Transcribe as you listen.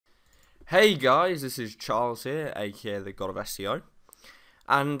Hey guys, this is Charles here, aka the God of SEO,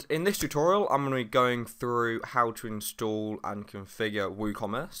 and in this tutorial I'm going to be going through how to install and configure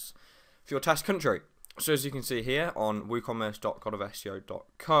WooCommerce for your test country. So as you can see here on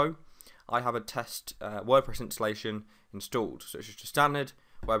woocommerce.godofseo.co, I have a test WordPress installation installed. So it's just a standard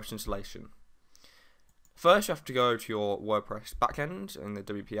WordPress installation. First you have to go to your WordPress backend in the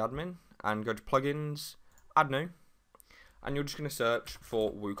WP admin and go to plugins, add new, and you're just going to search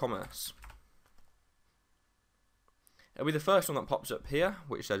for WooCommerce. It'll be the first one that pops up here,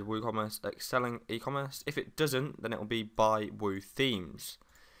 which says WooCommerce excelling eCommerce. If it doesn't, then it'll be by Woo Themes.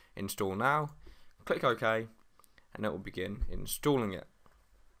 Install now, click OK, and it will begin installing it.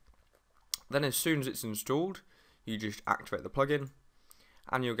 Then as soon as it's installed, you just activate the plugin,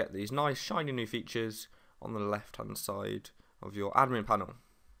 and you'll get these nice shiny new features on the left hand side of your admin panel.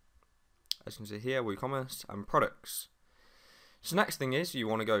 As you can see here, WooCommerce and products. So next thing is you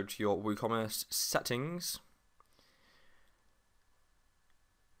want to go to your WooCommerce settings,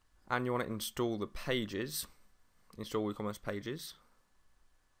 and you want to install the pages, install WooCommerce pages,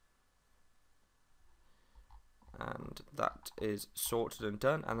 and that is sorted and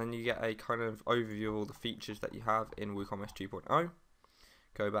done. And then you get a kind of overview of all the features that you have in WooCommerce 2.0.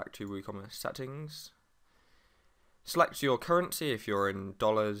 Go back to WooCommerce settings, select your currency if you're in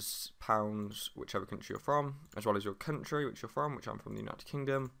dollars, pounds, whichever country you're from, as well as your country which you're from, which I'm from the United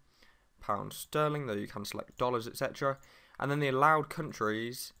Kingdom, pound sterling, though you can select dollars, etc. And then the allowed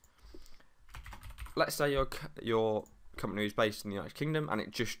countries. Let's say your company is based in the United Kingdom and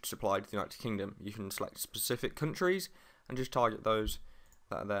it just supplied to the United Kingdom. You can select specific countries and just target those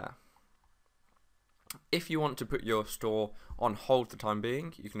that are there. If you want to put your store on hold for the time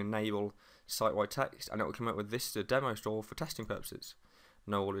being, you can enable site-wide text, and it will come up with "This is a demo store for testing purposes.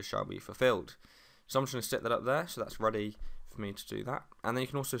 No orders shall be fulfilled." So I'm just going to stick that up there, so that's ready for me to do that. And then you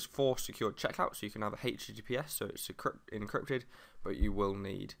can also force secured checkout, so you can have a HTTPS, so it's encrypted, but you will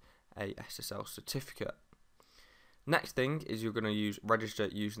need a SSL certificate. Next thing is you're going to register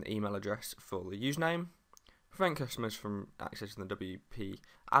using the email address for the username, prevent customers from accessing the WP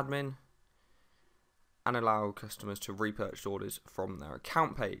admin, and allow customers to repurchase orders from their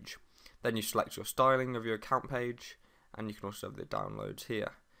account page. Then you select your styling of your account page, and you can also have the downloads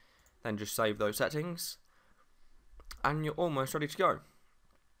here. Then just save those settings, and you're almost ready to go.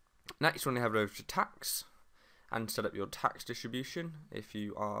 Next, when you have it over to tax, and set up your tax distribution. If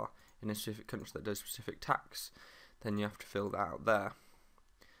you are in a specific country that does specific tax, then you have to fill that out there.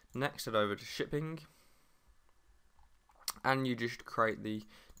 Next, head over to shipping, and you just create the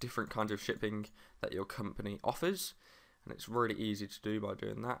different kinds of shipping that your company offers, and it's really easy to do by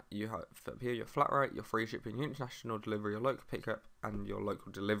doing that. You have up here your flat rate, your free shipping, your international delivery, your local pickup, and your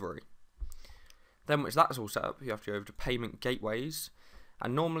local delivery. Then once that's all set up, you have to go over to payment gateways.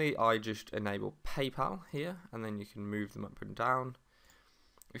 And normally I just enable PayPal here, and then you can move them up and down.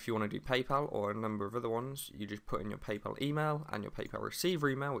 If you want to do PayPal or a number of other ones, you just put in your PayPal email and your PayPal receiver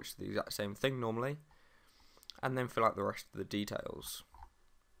email, which is the exact same thing normally, and then fill out the rest of the details.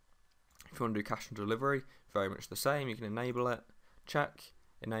 If you want to do cash on delivery, very much the same. You can enable it, check,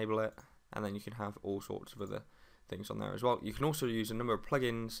 enable it, and then you can have all sorts of other things on there as well. You can also use a number of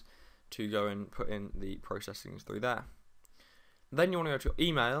plugins to go and put in the processings through there. Then you want to go to your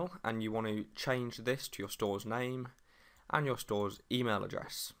email, and you want to change this to your store's name and your store's email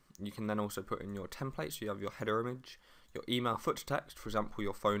address. You can then also put in your template, so you have your header image, your email footer text, for example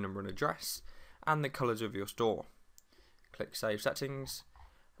your phone number and address, and the colours of your store. Click Save Settings,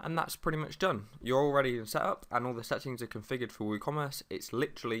 and that's pretty much done. You're all ready and set up, and all the settings are configured for WooCommerce. It's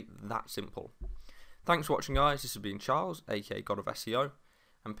literally that simple. Thanks for watching guys, this has been Charles, aka God of SEO,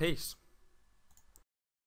 and peace.